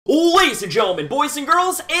Ladies and gentlemen, boys and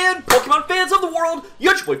girls, and Pokemon fans of the world,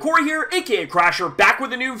 your boy Corey here, aka Crasher, back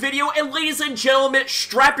with a new video, and ladies and gentlemen,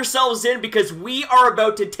 strap yourselves in because we are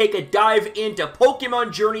about to take a dive into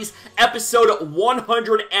Pokemon Journeys episode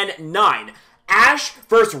 109. Ash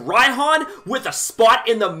vs Raihan with a spot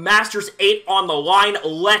in the Masters 8 on the line.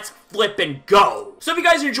 Let's flip and go. So if you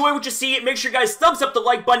guys enjoy what you see, make sure you guys thumbs up the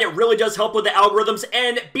like button. It really does help with the algorithms.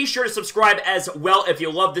 And be sure to subscribe as well if you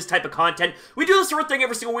love this type of content. We do this sort of thing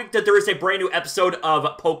every single week that there is a brand new episode of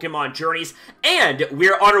Pokemon Journeys. And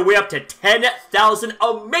we're on our way up to 10,000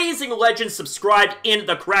 amazing legends subscribed in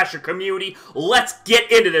the Crasher community. Let's get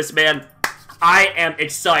into this, man. I am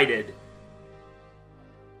excited.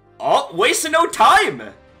 Oh, wasting no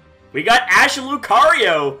time! We got Ash and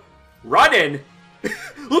Lucario running.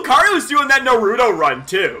 Lucario's doing that Naruto run,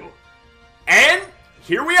 too. And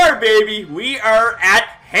here we are, baby. We are at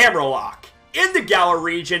Hammerlock in the Galar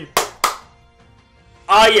region.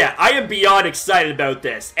 Yeah, I am beyond excited about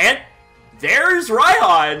this. And there's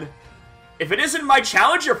Raihan. If it isn't my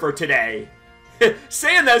challenger for today.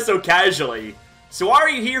 Saying that so casually. So why are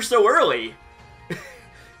you here so early?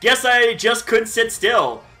 Guess I just couldn't sit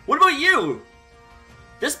still. What about you?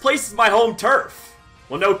 This place is my home turf.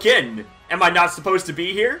 Well, no kidding. Am I not supposed to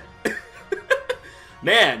be here?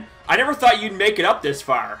 Man, I never thought you'd make it up this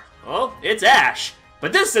far. Well, it's Ash,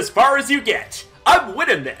 but this is as far as you get. I'm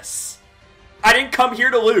winning this. I didn't come here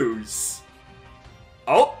to lose.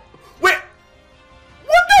 Oh, wait.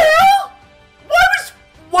 What the hell?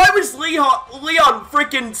 Why was Leon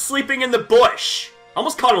freaking sleeping in the bush? I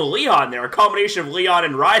almost called him Leon there, a combination of Leon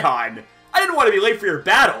and Raihan. I didn't want to be late for your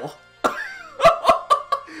battle.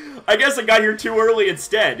 I guess I got here too early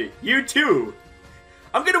instead. You too.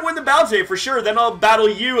 I'm gonna win the battle today for sure, then I'll battle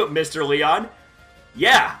you, Mr. Leon.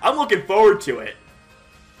 Yeah, I'm looking forward to it.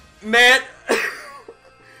 Man,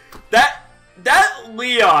 that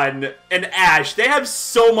Leon and Ash, they have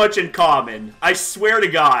so much in common. I swear to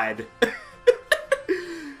God.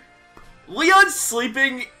 Leon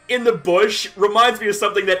sleeping in the bush reminds me of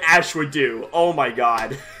something that Ash would do. Oh my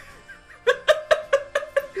God.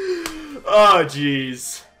 Oh,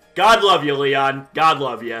 jeez. God love you, Leon. God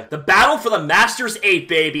love you. The battle for the Masters 8,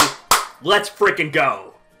 baby. Let's frickin'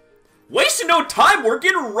 go. Wasting no time. We're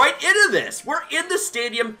getting right into this. We're in the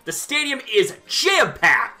stadium. The stadium is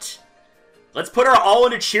jam-packed. Let's put our all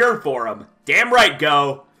into cheering for him. Damn right,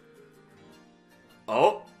 go.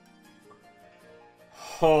 Oh.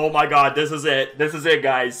 Oh, my God. This is it. This is it,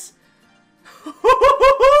 guys.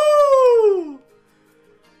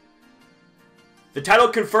 The title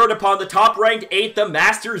conferred upon the top-ranked 8th, the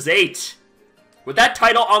Masters 8. With that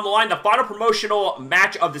title on the line, the final promotional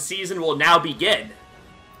match of the season will now begin.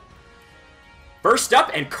 First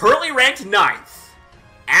up, and currently ranked 9th,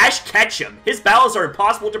 Ash Ketchum. His battles are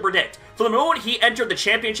impossible to predict. From the moment he entered the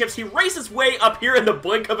championships, he raced his way up here in the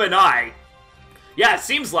blink of an eye. Yeah, it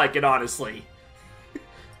seems like it, honestly.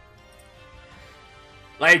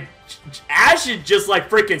 Like, Ash just, like,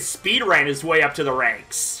 freaking speedran his way up to the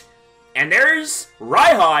ranks. And there's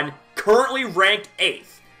Raihan, currently ranked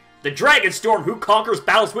 8th. The Dragon Storm who conquers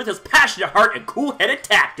battles with his passionate heart and cool-headed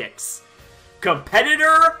tactics.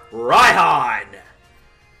 Competitor Raihan.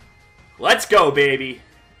 Let's go, baby.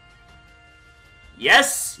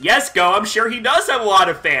 Yes, yes, go. I'm sure he does have a lot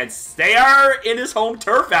of fans. They are in his home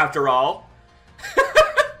turf, after all.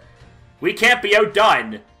 We can't be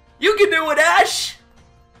outdone. You can do it, Ash.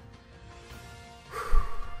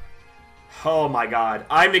 Oh my God,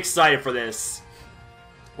 I'm excited for this.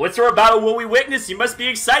 What sort of battle will we witness? You must be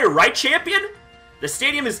excited, right, champion? The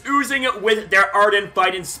stadium is oozing with their ardent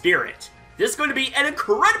fighting spirit. This is going to be an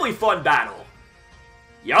incredibly fun battle.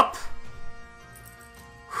 Yup.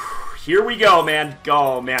 Here we go, man.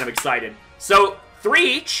 Oh man, I'm excited. So, 3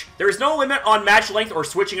 each. There's no limit on match length or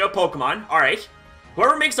switching out Pokemon. Alright.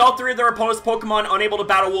 Whoever makes all 3 of their opponent's Pokemon unable to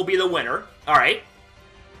battle will be the winner. Alright.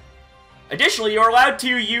 Additionally, you're allowed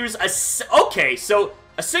to use okay, so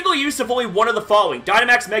a single use of only one of the following: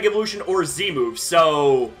 Dynamax, Mega Evolution, or Z-Move.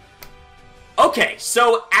 So, okay,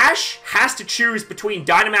 so Ash has to choose between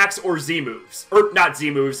Dynamax or Z-Moves. Or, not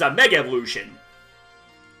Z-Moves, Mega Evolution.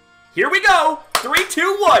 Here we go! 3,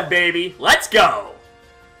 2, 1, baby! Let's go!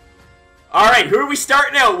 Alright, who are we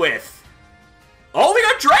starting out with? Oh, we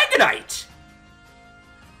got Dragonite!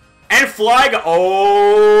 And Flygon.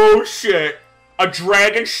 Oh, shit. A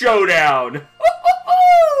Dragon Showdown!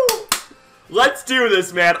 Let's do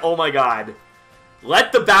this, man. Oh my God.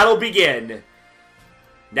 Let the battle begin.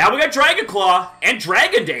 Now we got Dragon Claw and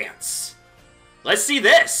Dragon Dance. Let's see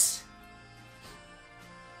this.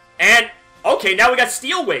 And, okay, now we got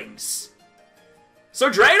Steel Wings. So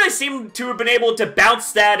Dragonite seemed to have been able to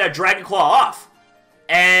bounce that Dragon Claw off.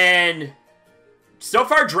 And And so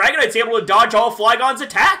far, Dragonite's able to dodge all Flygon's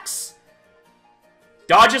attacks.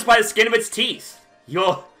 Dodges by the skin of its teeth.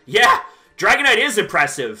 Yeah, Dragonite is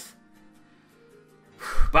impressive.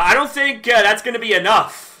 But I don't think that's going to be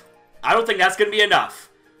enough. I don't think that's going to be enough.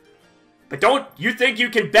 But don't you think you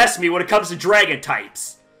can best me when it comes to Dragon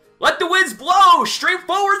types? Let the winds blow!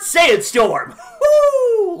 Straightforward Sandstorm!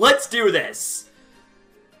 Woo! Let's do this.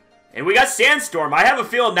 And we got Sandstorm. I have a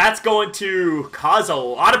feeling that's going to cause a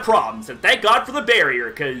lot of problems. And thank God for the barrier,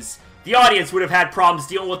 because the audience would have had problems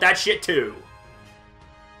dealing with that shit too.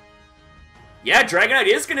 Yeah, Dragonite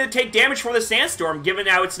is going to take damage from the Sandstorm, given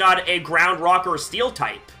how it's not a Ground, Rock, or Steel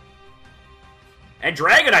type. And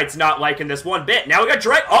Dragonite's not liking this one bit. Now we got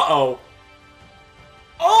Uh-oh.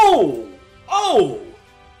 Oh! Oh!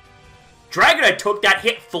 Dragonite took that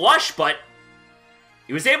hit flush, but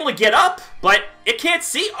he was able to get up, but it can't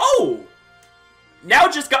see. Oh! Now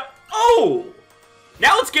it just got... Oh!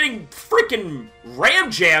 Now it's getting freaking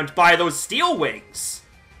ram-jammed by those steel wings.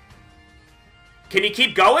 Can he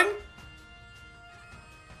keep going?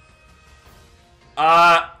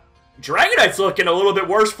 Dragonite's looking a little bit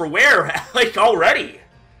worse for wear, like, already.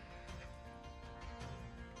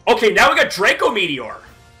 Okay, now we got Draco Meteor.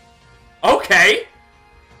 Okay.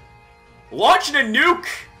 Launching a nuke.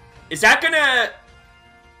 Is that gonna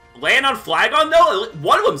land on Flygon, though?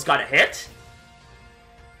 One of them's got a hit.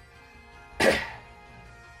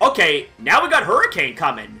 Okay, now we got Hurricane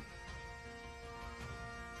coming.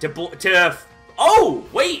 Oh,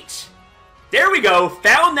 wait. There we go.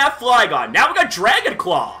 Found that Flygon. Now we got Dragon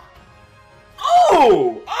Claw.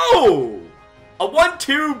 Oh! Oh! A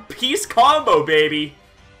 1-2 piece combo, baby.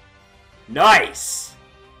 Nice.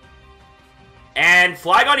 And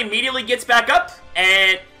Flygon immediately gets back up,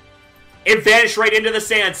 and it vanished right into the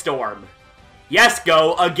Sandstorm. Yes,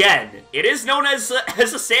 go again. It is known as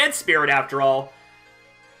a Sand Spirit, after all.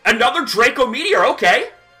 Another Draco Meteor, okay.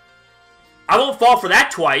 I won't fall for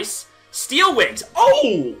that twice. Steel Wings.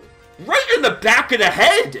 Oh! Right in the back of the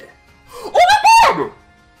head. Oh my god!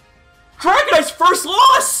 Dragonite's first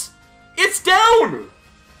loss! It's down!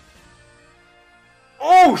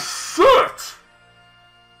 Oh shit!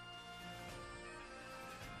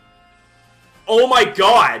 Oh my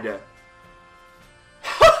god!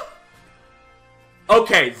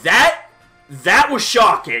 Okay, that was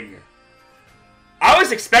shocking. I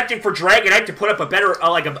was expecting for Dragonite to put up a better,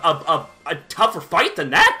 a tougher fight than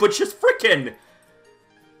that, but just freaking...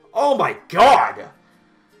 Oh my god!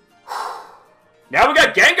 Now we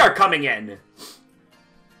got Gengar coming in.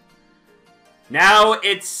 Now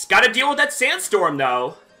it's got to deal with that Sandstorm,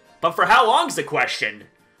 though. But for how long is the question?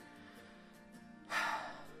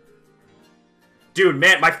 Dude,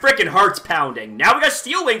 man, my freaking heart's pounding. Now we got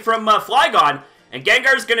Steel Wing from Flygon, and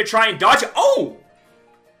Gengar's gonna try and dodge it. Oh!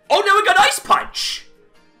 Oh, now we got Ice Punch!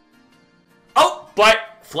 Oh, but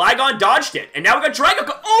Flygon dodged it, and now we got Dragon...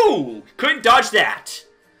 Oh! Couldn't dodge that.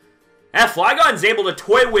 And Flygon's able to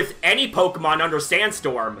toy with any Pokemon under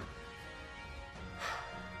Sandstorm.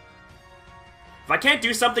 If I can't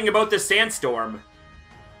do something about this Sandstorm,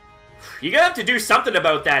 you're gonna have to do something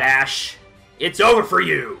about that, Ash. It's over for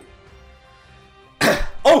you.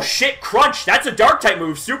 Oh shit, Crunch! That's a Dark-type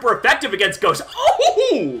move, super effective against Ghost.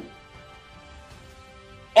 Oh!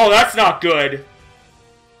 Oh, that's not good.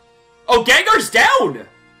 Oh, Gengar's down!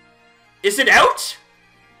 Is it out?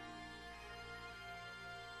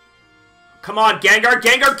 Come on, Gengar!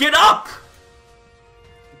 Gengar, get up!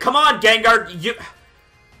 Come on, Gengar!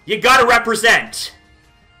 You gotta represent!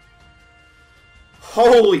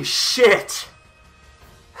 Holy shit!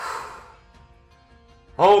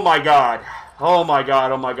 Oh my god. Oh my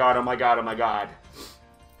god, oh my god, oh my god, oh my god.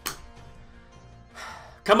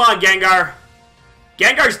 Come on, Gengar!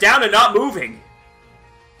 Gengar's down and not moving.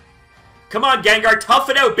 Come on, Gengar, tough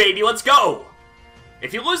it out, baby, let's go!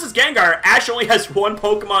 If he loses Gengar, Ash only has one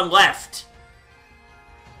Pokemon left.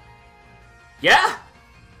 Yeah,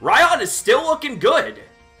 Raihan is still looking good.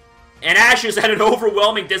 And Ash is at an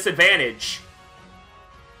overwhelming disadvantage.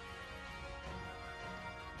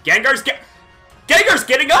 Gengar's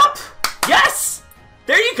getting up! Yes!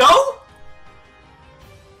 There you go!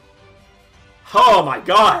 Oh my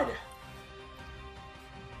god.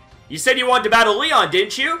 You said you wanted to battle Leon,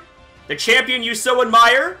 didn't you? The champion you so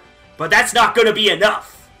admire? But that's not gonna be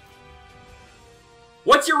enough.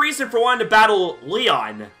 What's your reason for wanting to battle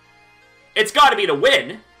Leon? It's gotta be to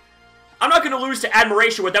win. I'm not gonna lose to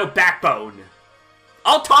admiration without backbone.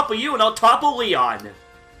 I'll topple you and I'll topple Leon.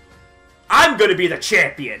 I'm gonna be the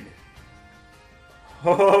champion.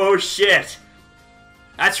 Oh shit.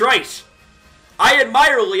 That's right. I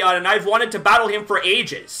admire Leon and I've wanted to battle him for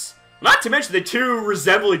ages. Not to mention the two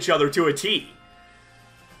resemble each other to a T.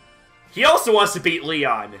 He also wants to beat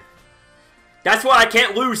Leon. That's why I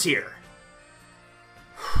can't lose here.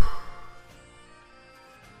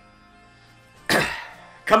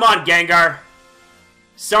 Come on, Gengar.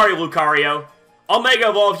 Sorry, Lucario. I'll Mega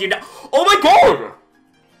Evolve you now. Oh my god!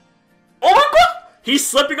 Oh my god! He's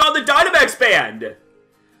slipping on the Dynamax band!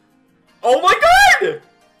 Oh my god!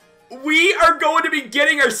 We are going to be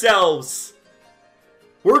getting ourselves...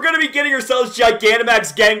 We're going to be getting ourselves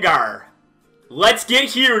Gigantamax Gengar. Let's get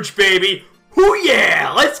huge, baby. Hoo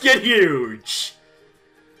yeah! Let's get huge!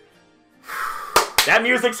 That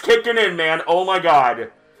music's kicking in, man. Oh my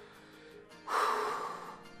god.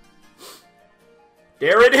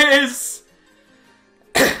 There it is!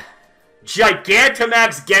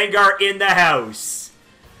 Gigantamax Gengar in the house.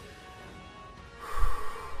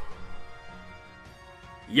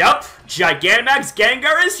 Yup, Gigantamax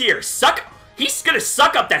Gengar is here. He's gonna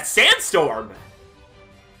suck up that sandstorm.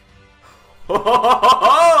 Ho ho ho ho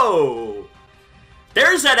ho!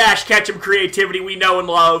 There's that Ash Ketchum creativity we know and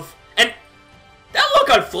love. And that look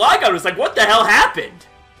on Flygon was like, what the hell happened?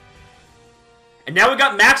 And now we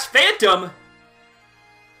got Max Phantom.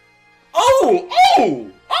 Oh!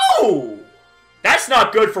 Oh! Oh! That's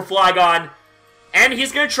not good for Flygon. And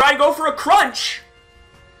he's gonna try and go for a crunch.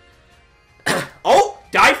 Oh!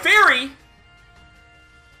 Die Fairy!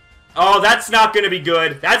 Oh, that's not gonna be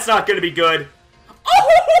good. That's not gonna be good.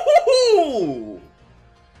 Oh!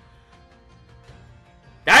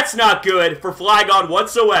 That's not good for Flygon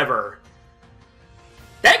whatsoever.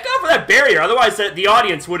 Thank God for that barrier, otherwise the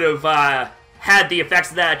audience would have had the effects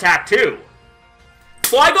of that attack too.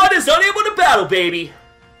 Flygon is unable to battle, baby.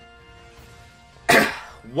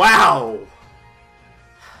 Wow.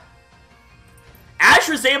 Ash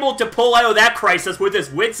was able to pull out of that crisis with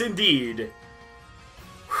his wits indeed.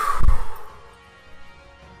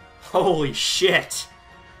 Holy shit.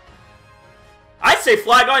 I'd say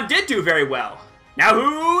Flygon did do very well. Now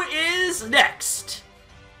who is next?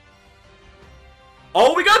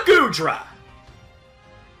 Oh, we got Goodra.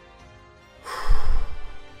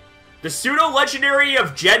 The pseudo-legendary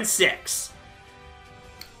of Gen 6.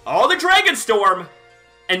 All the Dragon Storm.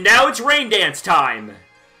 And now it's Rain Dance time.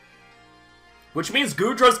 Which means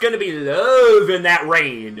Goodra's gonna be loving that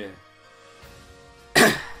rain.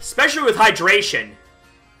 Especially with hydration.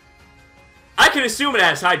 I can assume it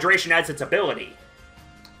has hydration as its ability.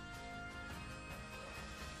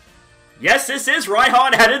 Yes, this is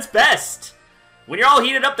Raihan at its best. When you're all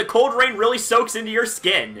heated up, the cold rain really soaks into your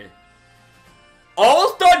skin.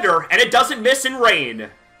 All thunder, and it doesn't miss in rain.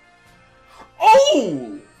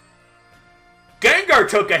 Oh! Gengar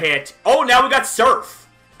took a hit. Oh, now we got Surf.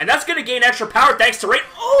 And that's going to gain extra power thanks to rain.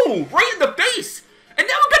 Oh, right in the face. And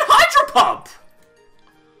now we got Hydro Pump.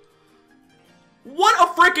 What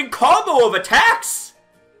a freaking combo of attacks.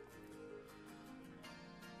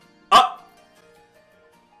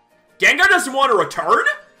 Gengar doesn't want to return?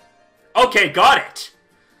 Okay, got it.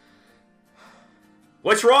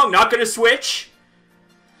 What's wrong? Not going to switch?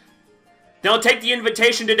 Then I'll take the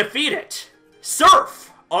invitation to defeat it.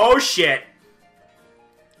 Surf. Oh, shit.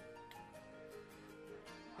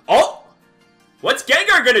 Oh! What's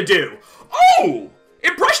Gengar gonna do? Oh!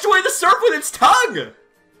 It brushed away the surf with its tongue!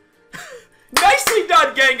 Nicely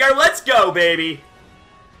done, Gengar! Let's go, baby!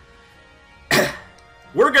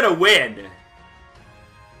 We're gonna win.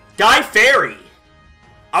 Die Fairy.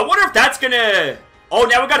 I wonder if that's gonna... Oh,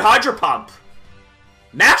 now we got Hydro Pump.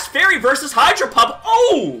 Max Fairy versus Hydro Pump.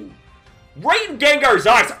 Oh! Right in Gengar's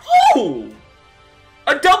eyes. Oh!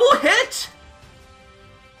 A double hit!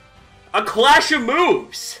 A clash of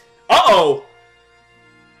moves. Uh-oh.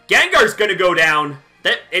 Gengar's gonna go down.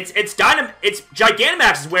 It's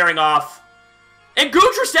Gigantamax is wearing off. And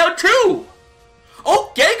Goodra's down too.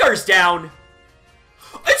 Oh, Gengar's down.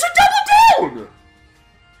 It's a double down.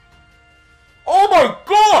 Oh my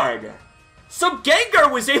god. So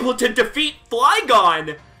Gengar was able to defeat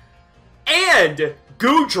Flygon and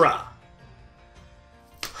Goodra.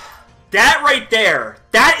 That right there.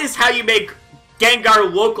 That is how you make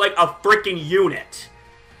Gengar look like a freaking unit.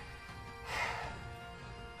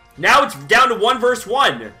 Now it's down to 1 versus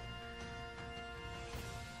 1.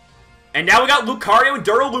 And now we got Lucario and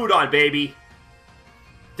Duraludon, baby.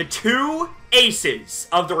 The two aces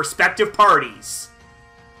of the respective parties.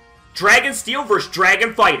 Dragon Steel versus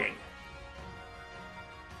Dragon Fighting.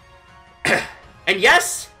 And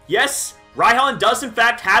yes, Raihan does in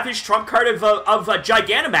fact have his trump card of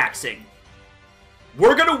Gigantamaxing.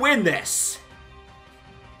 We're gonna win this.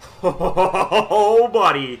 Oh,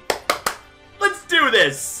 buddy. Let's do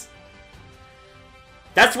this.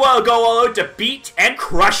 That's why I'll go all out to beat and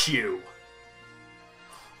crush you.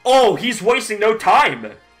 Oh, he's wasting no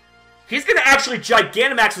time. He's gonna actually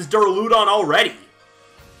Gigantamax his Duraludon already.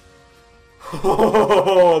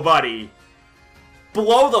 Oh, buddy.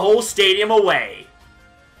 Blow the whole stadium away.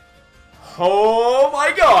 Oh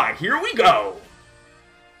my god, here we go.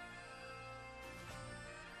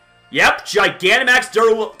 Yep, Gigantamax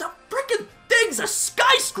Duraludon. The frickin' thing's a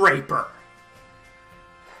skyscraper.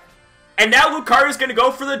 And now Lucario's gonna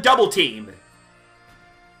go for the double team.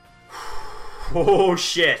 Oh,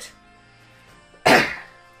 shit.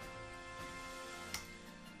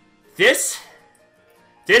 This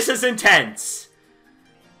is intense.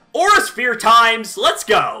 Aura Sphere times, let's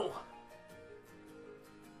go.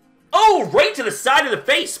 Oh, right to the side of the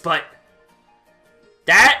face, but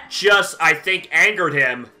that just, I think, angered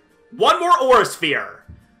him. One more Aura Sphere.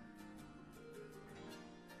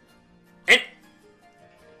 And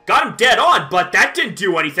got him dead on, but that didn't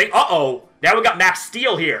do anything. Uh-oh. Now we got Max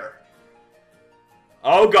Steel here.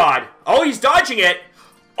 Oh, God. Oh, he's dodging it.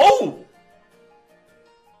 Oh!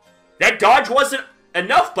 That dodge wasn't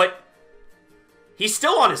enough, but he's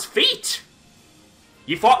still on his feet.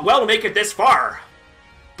 You fought well to make it this far.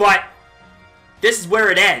 But this is where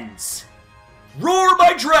it ends. Roar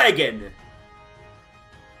my dragon!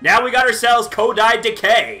 Now we got ourselves Kodai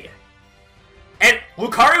Decay. And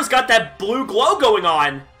Lucario's got that blue glow going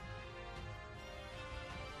on.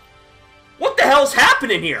 What the hell's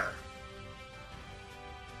happening here?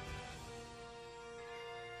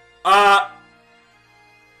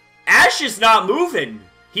 Ash is not moving.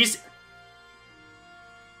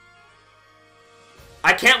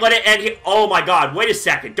 I can't let it end here. Oh my god, wait a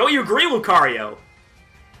second. Don't you agree, Lucario?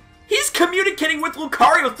 He's communicating with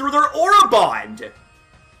Lucario through their Aura Bond.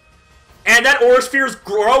 And that Aura Sphere is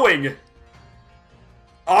growing.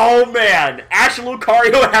 Oh man, Ash and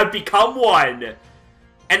Lucario have become one.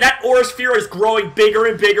 And that Aura Sphere is growing bigger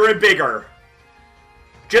and bigger and bigger.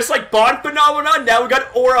 Just like Bond Phenomenon, now we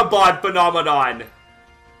got Aura Bond Phenomenon.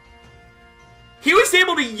 He was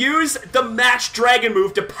able to use the Match Dragon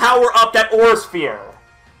move to power up that Aura Sphere.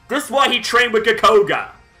 This is why he trained with Gakoga.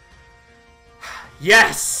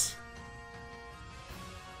 Yes.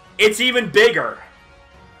 It's even bigger.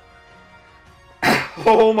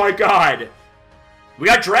 Oh my god. We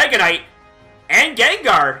got Dragonite and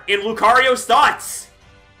Gengar in Lucario's thoughts.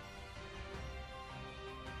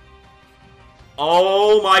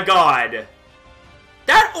 Oh my god.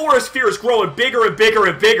 That Aura Sphere is growing bigger and bigger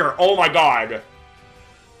and bigger. Oh my god.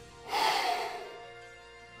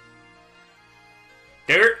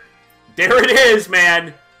 There it is,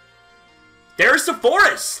 man. There's the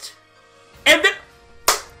forest. And then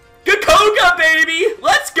Gakoga, baby!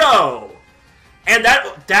 Let's go! And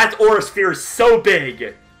that Aura Sphere is so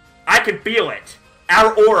big. I can feel it.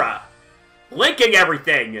 Our aura. Linking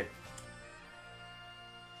everything.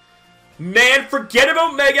 Man, forget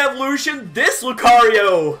about Mega Evolution. This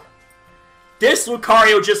Lucario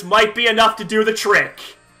just might be enough to do the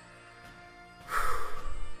trick.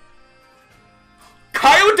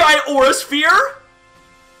 Kyodai Aura Sphere?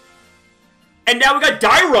 And now we got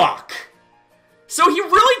Dyrock. So he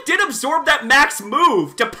really did absorb that max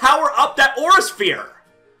move to power up that Aura Sphere.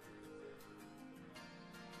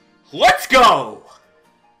 Let's go!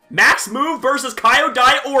 Max move versus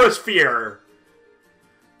Kyodai Aura Sphere.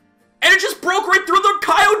 And it just broke right through the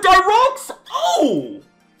Kyodai rocks! Oh!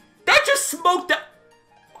 That just smoked that...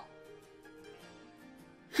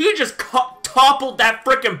 He just toppled that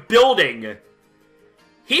frickin' building.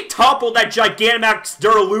 He toppled that Gigantamax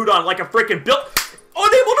Duraludon like a frickin' unable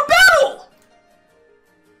to battle!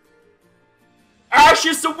 Ash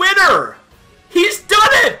is the winner! He's done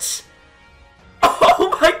it!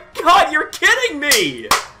 Oh my god, you're kidding me!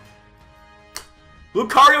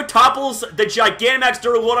 Lucario topples the Gigantamax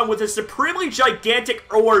Duraludon with a supremely gigantic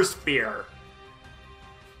Aura Sphere.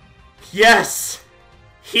 Yes!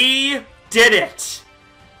 He did it!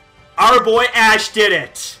 Our boy Ash did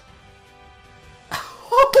it!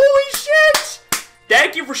 Holy shit!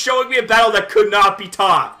 Thank you for showing me a battle that could not be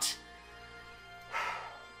topped.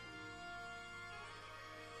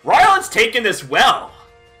 Raihan's taken this well.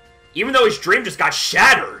 Even though his dream just got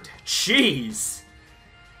shattered. Jeez.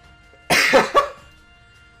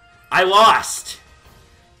 I lost.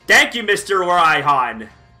 Thank you, Mr. Raihan.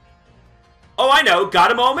 Oh, I know.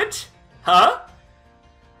 Got a moment? Huh?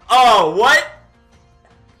 Oh, what?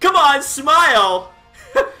 Come on, smile.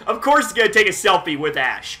 Of course he's gonna take a selfie with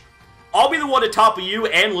Ash. I'll be the one to topple you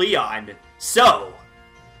and Leon. So,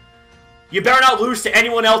 you better not lose to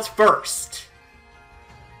anyone else first.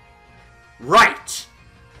 Right.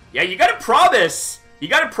 Yeah, you gotta promise. You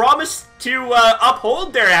gotta promise to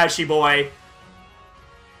uphold there, Ashy boy.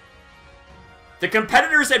 The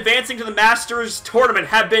competitors advancing to the Masters tournament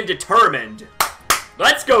have been determined.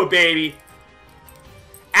 Let's go, baby.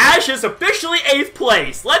 Ash is officially 8th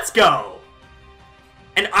place. Let's go.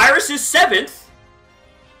 And Iris is 7th.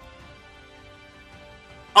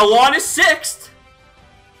 Alon is 6th.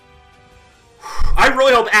 I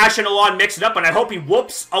really hope Ash and Alon mix it up, and I hope he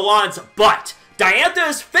whoops Alon's butt. Diantha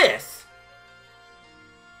is 5th.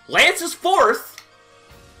 Lance is 4th.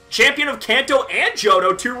 Champion of Kanto and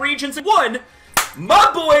Johto, 2 regions in 1.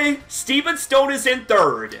 My boy, Steven Stone is in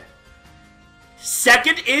 3rd.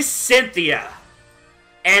 2nd is Cynthia.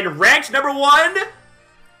 And ranked number 1,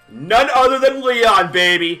 none other than Leon,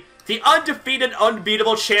 baby. The undefeated,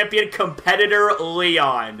 unbeatable champion competitor,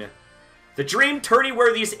 Leon. The dream tourney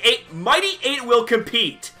where these mighty 8 will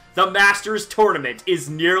compete. The Masters Tournament is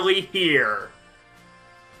nearly here.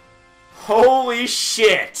 Holy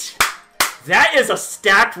shit. That is a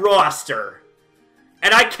stacked roster.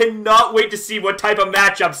 And I cannot wait to see what type of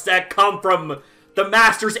matchups that come from the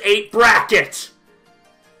Masters 8 bracket.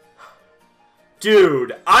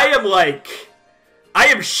 Dude, I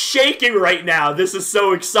am shaking right now. This is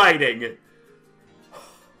so exciting.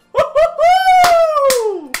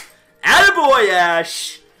 Woo-hoo-hoo! Attaboy,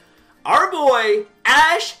 Ash. Our boy,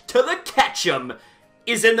 Ash to the Ketchum,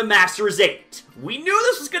 is in the Masters 8. We knew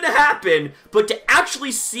this was going to happen, but to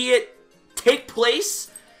actually see it take place,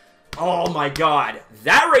 oh my god,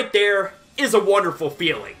 that right there is a wonderful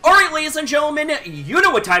feeling. Alright, ladies and gentlemen, you know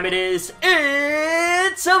what time it is.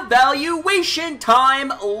 It's evaluation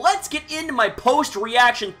time. Let's get into my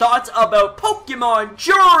post-reaction thoughts about Pokémon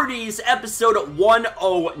Journeys episode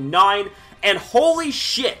 109. And holy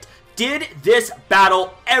shit, did this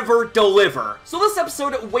battle ever deliver? So this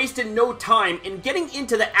episode wasted no time in getting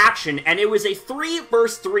into the action, and it was a 3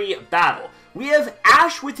 vs 3 battle. We have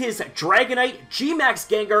Ash with his Dragonite, GMAX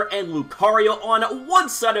Gengar, and Lucario on one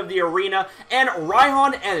side of the arena, and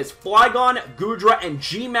Raihan and his Flygon, Goodra, and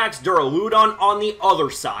GMAX Duraludon on the other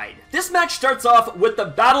side. This match starts off with the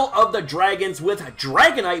Battle of the Dragons with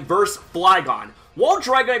Dragonite versus Flygon. While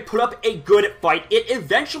Dragonite put up a good fight, it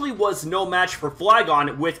eventually was no match for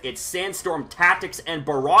Flygon with its Sandstorm tactics and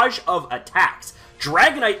barrage of attacks.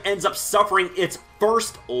 Dragonite ends up suffering its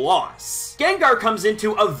first loss. Gengar comes in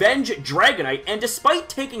to avenge Dragonite, and despite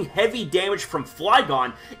taking heavy damage from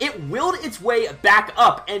Flygon, it willed its way back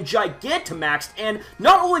up and Gigantamaxed, and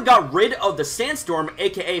not only got rid of the Sandstorm,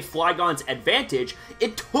 aka Flygon's advantage,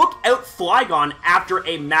 it took out Flygon after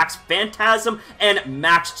a Max Phantasm and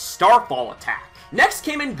Max Starfall attack. Next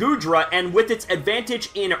came in Goodra, and with its advantage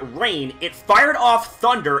in Rain, it fired off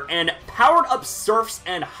Thunder and powered up Surfs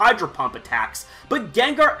and Hydro Pump attacks, but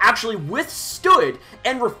Gengar actually withstood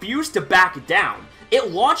and refused to back down.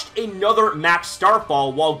 It launched another Max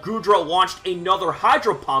Starfall while Goodra launched another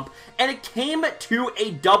Hydro Pump, and it came to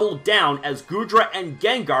a double down as Goodra and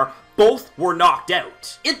Gengar both were knocked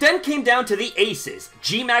out. It then came down to the aces,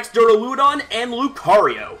 GMAX Duraludon and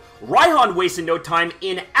Lucario. Raihan wasted no time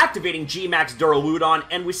in activating GMAX Duraludon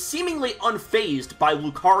and was seemingly unfazed by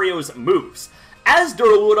Lucario's moves. As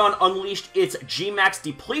Duraludon unleashed its GMAX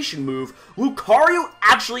depletion move, Lucario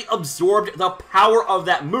actually absorbed the power of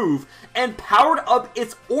that move and powered up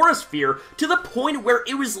its Aura Sphere to the point where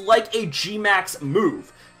it was like a GMAX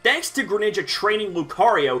move. Thanks to Greninja training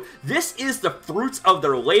Lucario, this is the fruits of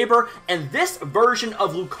their labor, and this version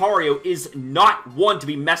of Lucario is not one to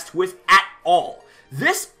be messed with at all.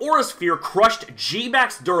 This Aura Sphere crushed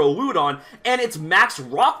GMAX Duraludon and its Max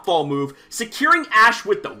Rockfall move, securing Ash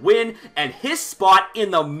with the win and his spot in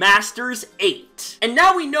the Masters 8. And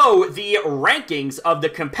now we know the rankings of the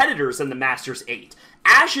competitors in the Masters 8.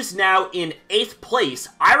 Ash is now in 8th place,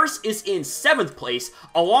 Iris is in 7th place,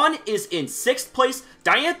 Alon is in 6th place,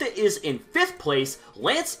 Diantha is in 5th place,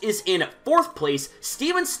 Lance is in 4th place,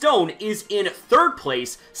 Steven Stone is in 3rd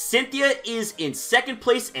place, Cynthia is in 2nd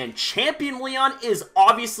place, and Champion Leon is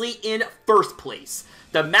obviously in 1st place.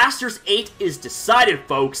 The Masters 8 is decided,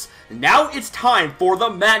 folks. Now it's time for the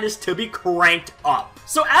madness to be cranked up.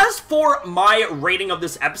 So as for my rating of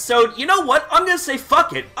this episode, you know what? I'm gonna say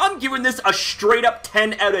fuck it. I'm giving this a straight up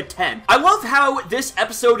 10 out of 10. I love how this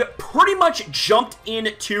episode pretty much jumped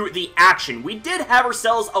into the action. We did have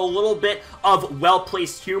ourselves a little bit of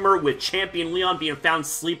well-placed humor with Champion Leon being found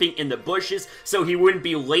sleeping in the bushes so he wouldn't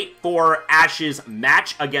be late for Ash's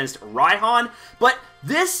match against Raihan, but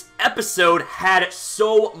this episode had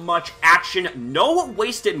so much action, no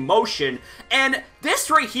wasted motion, and this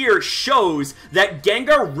right here shows that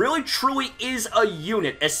Gengar really truly is a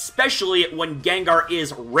unit, especially when Gengar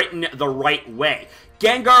is written the right way.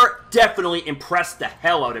 Gengar definitely impressed the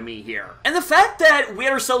hell out of me here. And the fact that we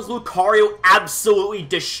had ourselves Lucario absolutely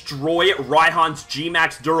destroy Raihan's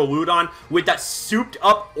GMAX Duraludon with that souped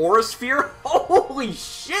up Aura Sphere, holy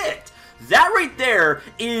shit! that right there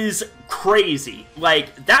is crazy.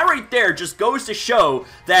 Like, that right there just goes to show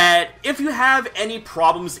that if you have any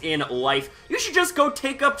problems in life, you should just go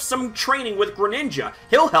take up some training with Greninja.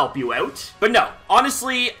 He'll help you out. But no,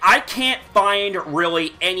 honestly, I can't find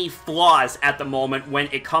really any flaws at the moment when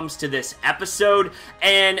it comes to this episode,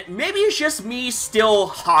 and maybe it's just me still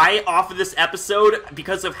high off of this episode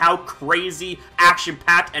because of how crazy,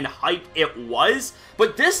 action-packed, and hyped it was,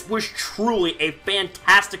 but this was truly a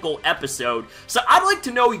fantastical episode, so I'd like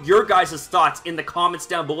to know your guys' thoughts in the comments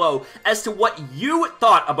down below as to what you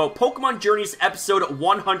thought about Pokemon Journeys episode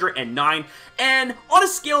 109, and on a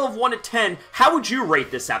scale of 1 to 10, how would you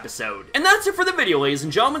rate this episode? And that's it for the video, ladies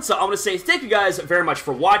and gentlemen, so I want to say thank you guys very much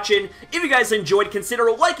for watching. If you guys enjoyed,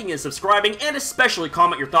 consider liking and subscribing, and especially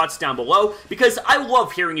comment your thoughts down below, because I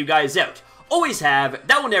love hearing you guys out. Always have,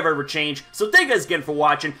 that will never ever change, so thank you guys again for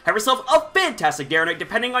watching, have yourself a fantastic day or night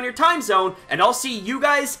depending on your time zone, and I'll see you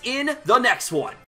guys in the next one.